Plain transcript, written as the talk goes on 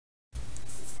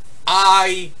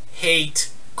I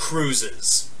hate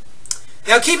cruises.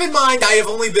 Now keep in mind, I have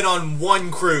only been on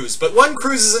one cruise, but one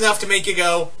cruise is enough to make you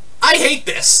go, I hate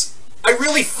this. I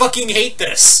really fucking hate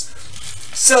this.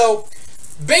 So,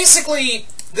 basically,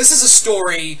 this is a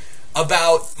story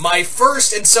about my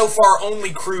first and so far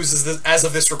only cruise as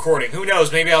of this recording. Who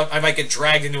knows, maybe I might get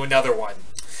dragged into another one.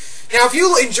 Now, if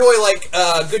you enjoy, like,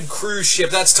 a good cruise ship,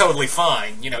 that's totally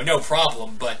fine. You know, no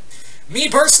problem, but me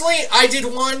personally, I did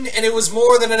one, and it was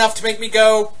more than enough to make me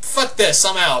go, fuck this,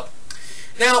 I'm out.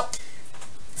 Now,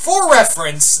 for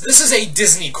reference, this is a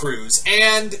Disney cruise,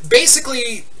 and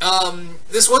basically,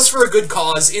 this was for a good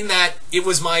cause in that it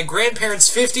was my grandparents'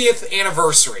 50th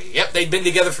anniversary. Yep, they'd been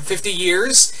together for 50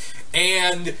 years,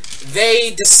 and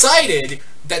they decided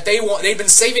that they'd been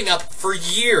saving up for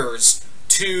years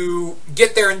to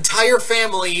get their entire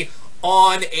family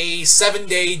on a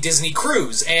 7-day Disney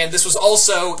cruise, and this was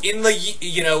also in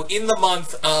the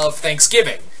month of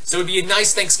Thanksgiving. So it would be a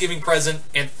nice Thanksgiving present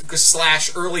and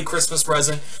 / early Christmas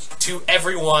present to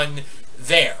everyone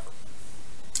there.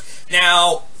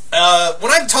 Now,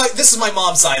 when I'm talking, this is my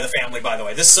mom's side of the family, by the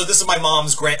way. This is my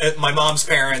mom's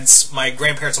parents, my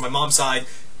grandparents on my mom's side.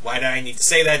 Why did I need to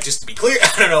say that? Just to be clear,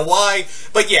 I don't know why,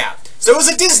 but yeah. So it was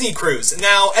a Disney cruise.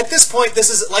 Now, at this point, this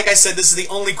is, like I said, this is the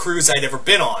only cruise I'd ever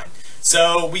been on.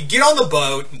 So we get on the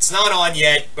boat, it's not on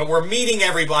yet, but we're meeting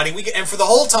everybody, and for the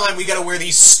whole time we gotta wear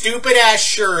these stupid-ass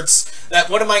shirts that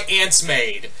one of my aunts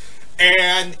made.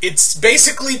 And it's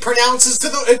basically pronounces to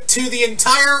the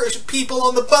entire people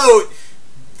on the boat,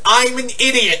 I'm an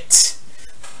idiot.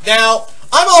 Now,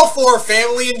 I'm all for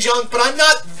family and junk, but I'm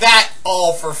not that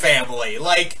all for family.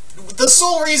 Like, the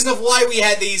sole reason of why we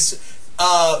had these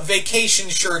vacation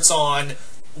shirts on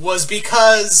was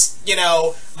because, you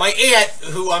know, my aunt,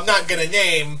 who I'm not gonna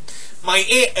name, my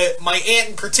aunt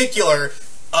in particular,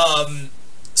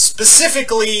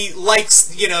 specifically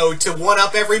likes, you know, to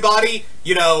one-up everybody.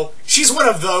 You know, she's one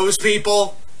of those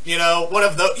people, you know, one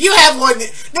of those. You have one,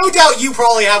 no doubt you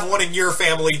probably have one in your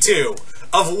family, too,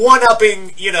 of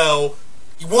one-upping, you know,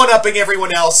 one-upping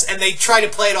everyone else, and they try to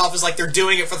play it off as like they're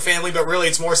doing it for the family, but really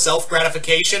it's more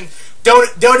self-gratification.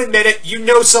 Don't admit it. You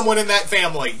know someone in that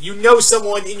family. You know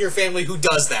someone in your family who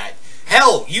does that.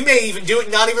 Hell, you may even do it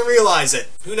and not even realize it.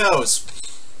 Who knows?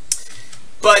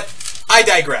 But I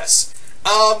digress.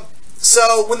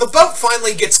 So when the boat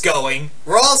finally gets going,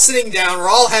 we're all sitting down, we're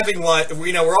all having lunch,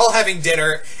 you know, we're all having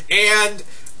dinner, and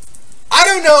I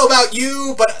don't know about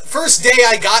you, but first day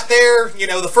I got there, you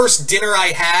know, the first dinner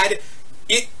I had,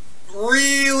 it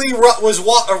really was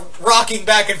rocking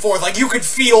back and forth. Like, you could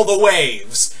feel the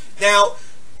waves. Now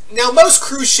most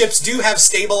cruise ships do have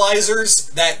stabilizers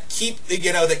that keep,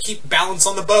 you know, that keep balance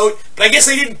on the boat, but I guess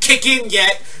they didn't kick in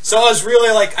yet, so I was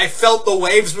really, like, I felt the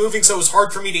waves moving, so it was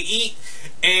hard for me to eat.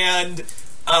 And,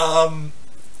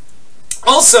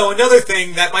 also, another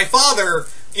thing that my father,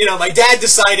 you know, my dad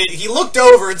decided, he looked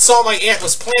over and saw my aunt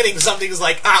was planning something, he was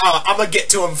like, I'm gonna get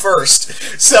to him first.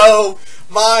 So,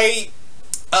 my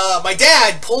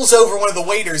dad pulls over one of the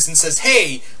waiters and says,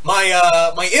 hey,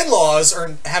 my in-laws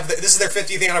this is their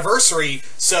 50th anniversary,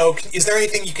 so is there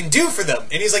anything you can do for them?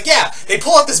 And he's like, yeah. They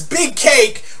pull out this big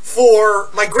cake for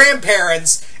my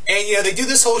grandparents, and, you know, they do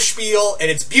this whole spiel,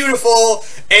 and it's beautiful,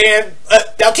 and,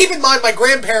 now keep in mind, my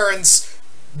grandparents,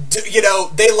 you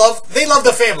know, they love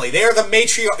the family. They are the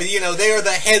matriarch, you know, they are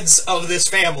the heads of this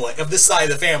family, of this side of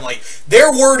the family.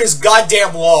 Their word is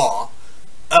goddamn law.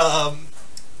 But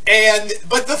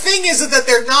the thing is that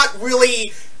they're not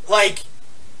really, like,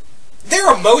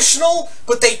 they're emotional,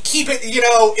 but they keep it, you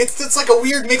know, it's like a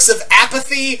weird mix of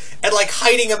apathy and, like,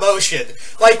 hiding emotion.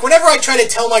 Like, whenever I try to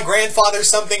tell my grandfather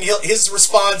something, his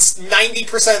response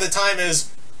 90% of the time is,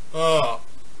 oh.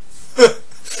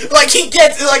 Like, he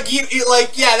gets, like,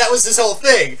 yeah, that was this whole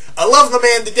thing. I love the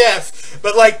man to death,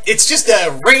 but, like, it's just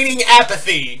a reigning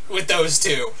apathy with those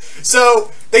two.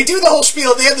 So, they do the whole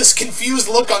spiel, they have this confused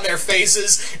look on their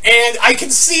faces, and I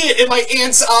can see it in my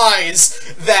aunt's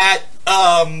eyes that,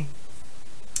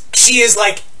 she is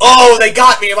like, oh, they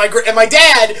got me, and my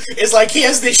dad is like, he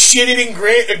has this shit-eating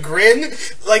grin,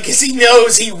 like, because he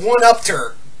knows he one-upped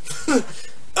her.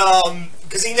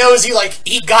 Because he knows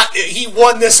he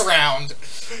won this round.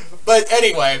 But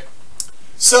anyway,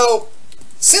 so,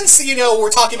 since, you know,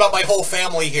 we're talking about my whole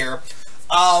family here,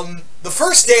 the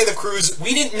first day of the cruise,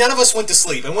 none of us went to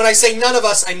sleep. And when I say none of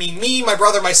us, I mean me, my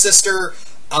brother, my sister,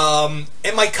 and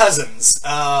my cousins,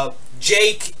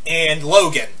 Jake and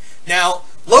Logan. Now,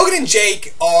 Logan and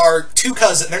Jake are two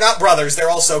cousins. They're not brothers, they're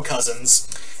also cousins.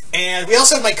 And we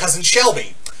also have my cousin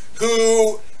Shelby,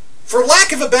 who, for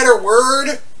lack of a better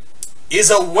word,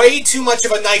 is a way too much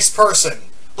of a nice person.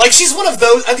 Like, she's one of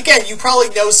those, and again, you probably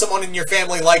know someone in your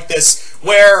family like this,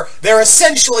 where they're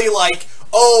essentially like,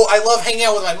 oh, I love hanging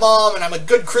out with my mom, and I'm a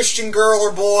good Christian girl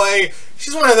or boy.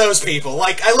 She's one of those people.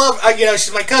 Like,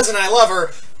 she's my cousin, and I love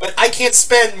her, but I can't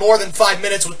spend more than 5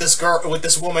 minutes with this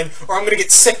woman, or I'm gonna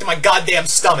get sick to my goddamn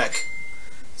stomach.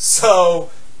 So,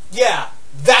 yeah,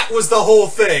 that was the whole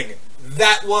thing.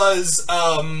 That was,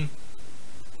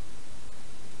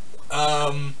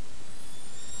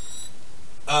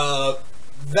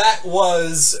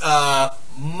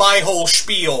 my whole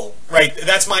spiel, right?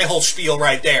 That's my whole spiel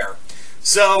right there.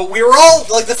 So we were all,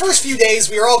 like, the first few days,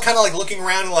 we were all kind of, like, looking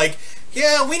around and, like,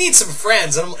 yeah, we need some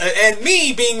friends. And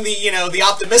me being the, the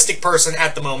optimistic person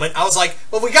at the moment, I was like,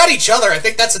 well, we got each other. I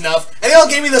think that's enough. And they all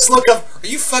gave me this look of, are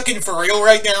you fucking for real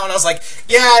right now? And I was like,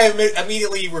 yeah, I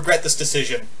immediately regret this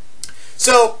decision.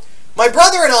 So my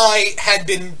brother and I had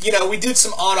been, we did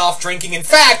some on-off drinking. In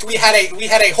fact, we had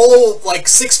a whole, like,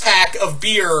 6-pack of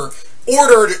beer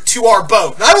ordered to our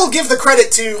boat. And I will give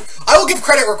credit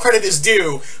where credit is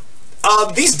due.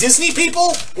 These Disney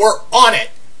people were on it.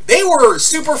 They were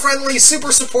super friendly,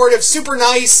 super supportive, super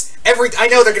nice. I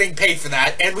know they're getting paid for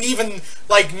that, and we even,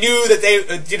 like, knew that they,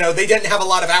 they didn't have a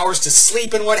lot of hours to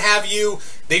sleep and what have you.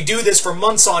 They do this for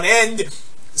months on end.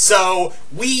 So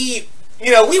we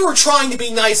were trying to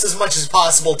be nice as much as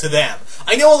possible to them.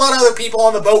 I know a lot of other people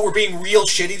on the boat were being real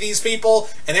shitty to these people,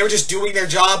 and they were just doing their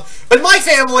job. But my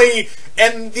family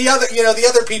and the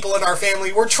other people in our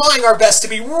family were trying our best to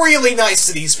be really nice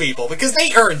to these people, because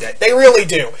they earned it. They really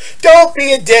do. Don't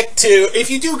be a dick if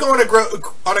you do go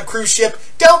on a cruise ship,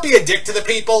 don't be a dick to the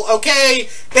people, okay?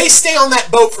 They stay on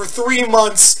that boat for 3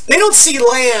 months. They don't see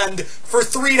land for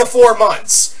 3 to 4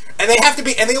 months. And they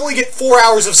only get 4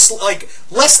 hours of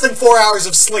less than 4 hours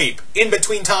of sleep in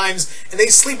between times, and they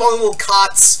sleep on little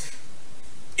cots.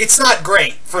 It's not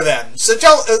great for them. So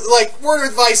don't, word of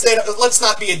advice, let's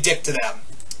not be a dick to them.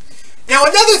 Now,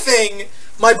 another thing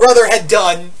my brother had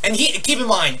done, and keep in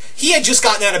mind,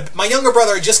 my younger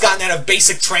brother had just gotten out of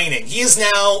basic training. He is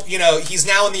now, he's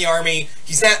now in the Army.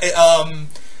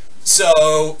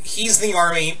 So he's in the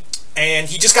Army, and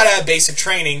he just got out of basic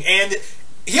training, and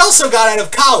he also got out of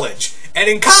college, and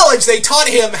in college they taught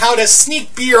him how to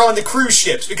sneak beer on the cruise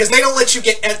ships, because they don't let you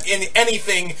get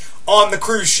anything on the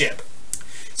cruise ship.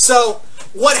 So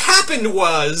what happened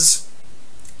was,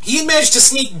 he managed to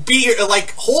sneak beer,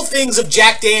 like whole things of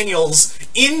Jack Daniels,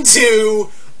 into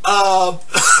onto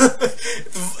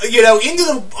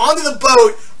the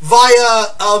boat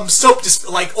via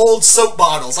old soap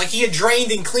bottles. Like, he had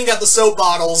drained and cleaned out the soap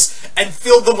bottles and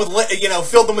filled them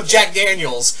with Jack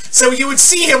Daniels. So you would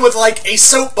see him with, like, a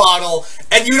soap bottle,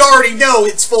 and you'd already know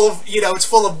it's full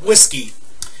of whiskey.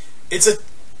 It's an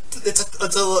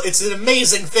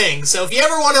amazing thing. So if you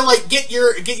ever want to, like, get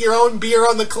your own beer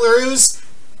on the cruise,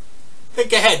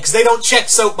 think ahead, because they don't check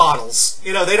soap bottles.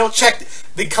 They don't check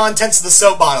the contents of the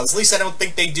soap bottles. At least I don't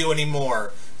think they do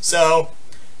anymore. So,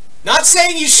 not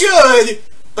saying you should,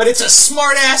 but it's a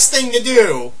smart-ass thing to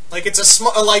do. Like, it's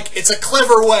a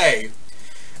clever way.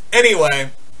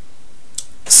 Anyway,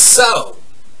 so,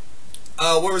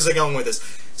 where was I going with this?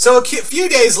 So, a few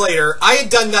days later, I had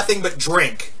done nothing but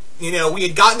drink. We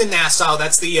had gotten to Nassau.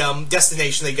 That's the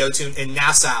destination they go to in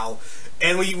Nassau.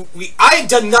 And I had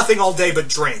done nothing all day but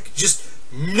drink. Just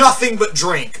nothing but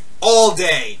drink. All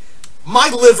day. My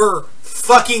liver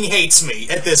fucking hates me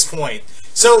at this point.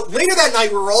 So, later that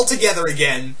night, we were all together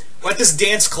again. We're at this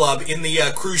dance club in the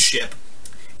cruise ship.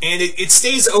 And it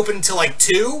stays open until, like,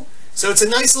 2. So it's a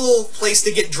nice little place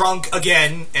to get drunk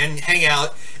again and hang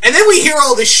out. And then we hear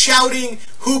all this shouting,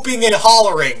 hooping, and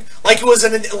hollering. Like it was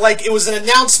an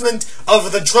announcement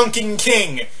of the Drunken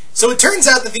King. So it turns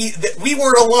out that we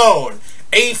weren't alone.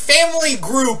 A family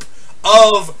group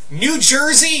of New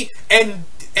Jersey and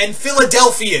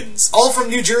Philadelphians, all from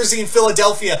New Jersey and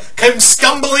Philadelphia, come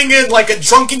stumbling in like a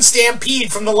drunken stampede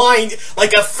from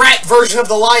like a frat version of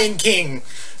the Lion King.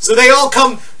 So they all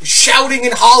come shouting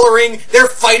and hollering, they're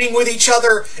fighting with each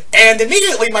other, and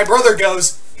immediately my brother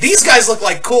goes, these guys look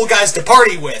like cool guys to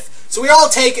party with. So we all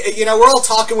we're all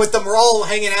talking with them, we're all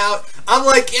hanging out. I'm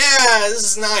like, yeah, this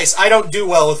is nice. I don't do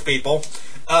well with people.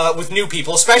 With new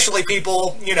people, especially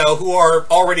people, who are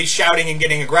already shouting and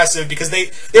getting aggressive, because they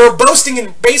were boasting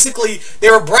and basically they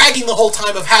were bragging the whole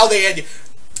time of how they had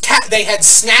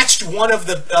snatched one of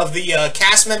the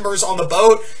cast members on the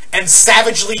boat and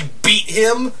savagely beat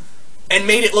him and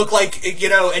made it look like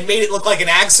an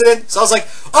accident. So I was like,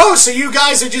 oh, so you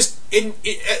guys are just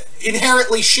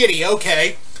inherently shitty,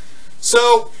 okay?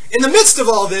 So in the midst of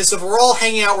all this, if we're all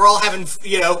hanging out, we're all having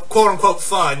quote unquote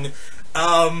fun.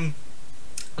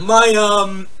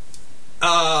 My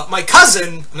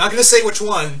cousin, I'm not going to say which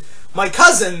one, my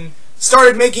cousin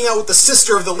started making out with the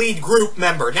sister of the lead group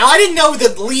member. Now, I didn't know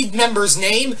the lead member's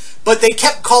name, but they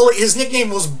kept calling, his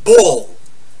nickname was Bull.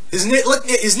 His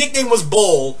nickname was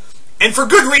Bull, and for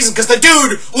good reason, because the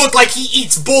dude looked like he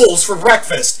eats bulls for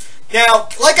breakfast. Now,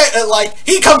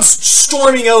 he comes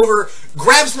storming over,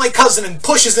 grabs my cousin and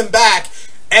pushes him back,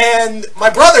 and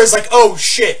my brother's like, oh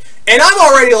shit. And I'm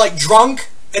already, like, drunk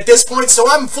at this point, so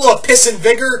I'm full of piss and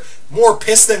vigor. More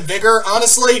piss than vigor,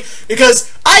 honestly,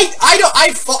 because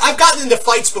I've gotten into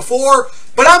fights before,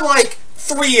 but I'm like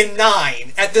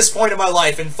 3-9 at this point in my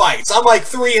life in fights. I'm like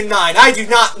 3-9. I do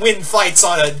not win fights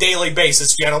on a daily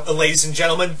basis, ladies and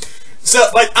gentlemen. So,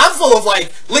 but I'm full of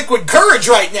like liquid courage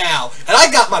right now, and I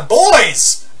got my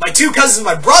boys, my two cousins,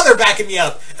 my brother backing me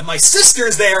up, and my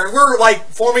sister's there, and we're like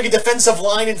forming a defensive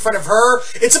line in front of her.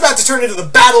 It's about to turn into the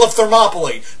Battle of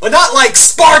Thermopylae, but not like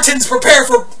Spartans prepare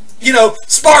for.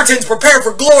 Spartans, prepare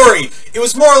for glory. It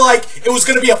was more like it was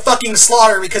going to be a fucking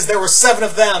slaughter because there were 7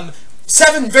 of them.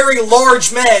 7 very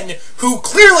large men who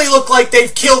clearly look like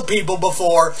they've killed people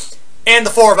before, and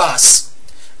the 4 of us.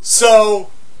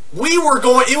 So,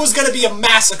 it was going to be a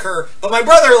massacre, but my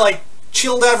brother, like,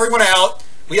 chilled everyone out.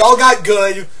 We all got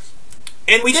good,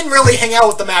 and we didn't really hang out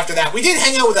with them after that. We did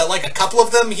hang out with, like, a couple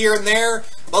of them here and there,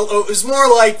 but it was more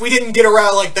like we didn't get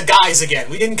around, like, the guys again.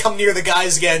 We didn't come near the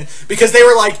guys again, because they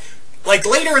were, like,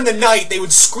 later in the night, they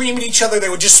would scream at each other, they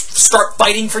would just start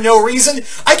fighting for no reason.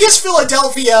 I guess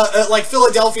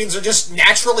Philadelphians are just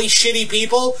naturally shitty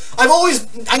people.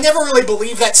 I never really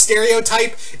believed that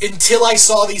stereotype until I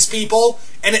saw these people,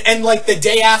 and like, the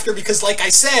day after, because, like I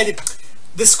said,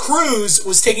 this cruise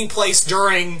was taking place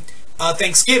during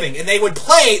Thanksgiving, and they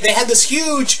had this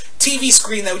huge TV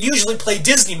screen that would usually play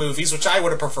Disney movies, which I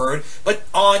would have preferred, but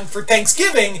for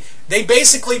Thanksgiving, they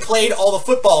basically played all the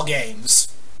football games.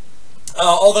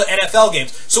 All the NFL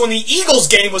games. So when the Eagles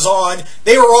game was on,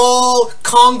 they were all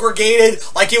congregated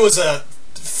like it was a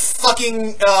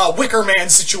fucking Wicker Man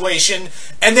situation,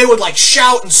 and they would like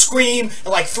shout and scream and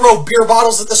like throw beer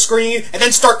bottles at the screen and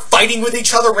then start fighting with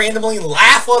each other randomly and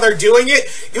laugh while they're doing it.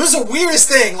 It was the weirdest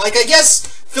thing. Like, I guess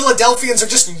Philadelphians are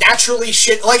just naturally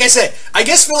shit. Like I said, I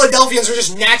guess Philadelphians are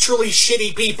just naturally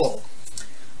shitty people.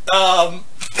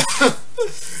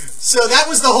 So that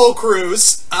was the whole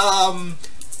cruise.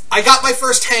 I got my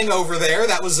first hangover there.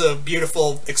 That was a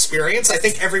beautiful experience. I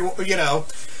think everyone,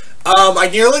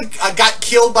 I got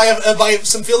killed by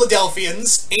some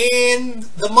Philadelphians, and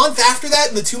the month after that,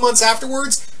 and the 2 months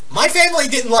afterwards, my family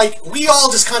didn't we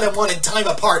all just kind of wanted time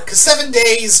apart, because 7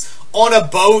 days on a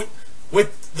boat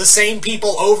with the same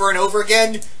people over and over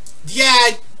again,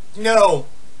 yeah, no.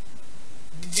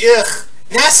 Ugh.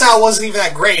 Nassau wasn't even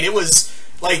that great. It was,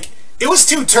 it was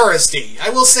too touristy. I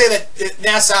will say that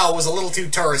Nassau was a little too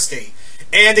touristy.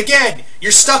 And again,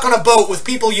 you're stuck on a boat with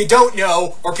people you don't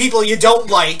know or people you don't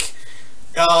like.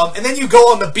 And then you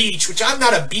go on the beach, which I'm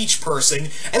not a beach person.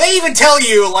 And they even tell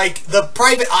you, the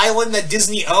private island that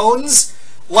Disney owns,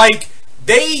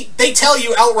 they tell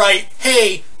you outright,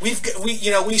 hey,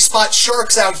 we spot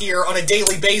sharks out here on a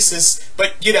daily basis,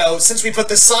 but, since we put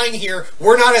this sign here,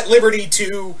 we're not at liberty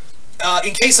to,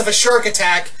 in case of a shark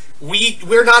attack,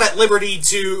 we're not at liberty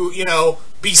to,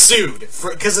 be sued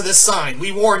because of this sign.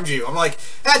 We warned you. I'm like,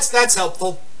 that's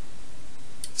helpful.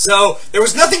 So, there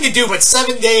was nothing to do but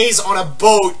 7 days on a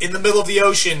boat in the middle of the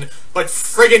ocean, but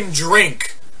friggin'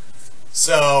 drink.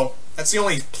 So, that's the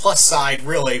only plus side,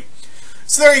 really.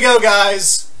 So there you go,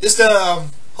 guys. Just a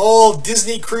whole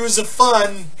Disney cruise of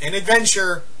fun and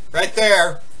adventure right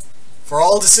there for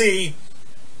all to see.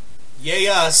 Yay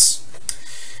us.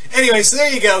 Anyway, so there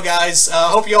you go, guys.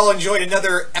 Hope you all enjoyed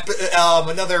another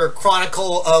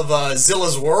chronicle of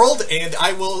Zilla's world, and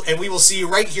we will see you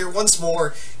right here once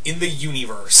more in the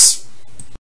YOUniverse.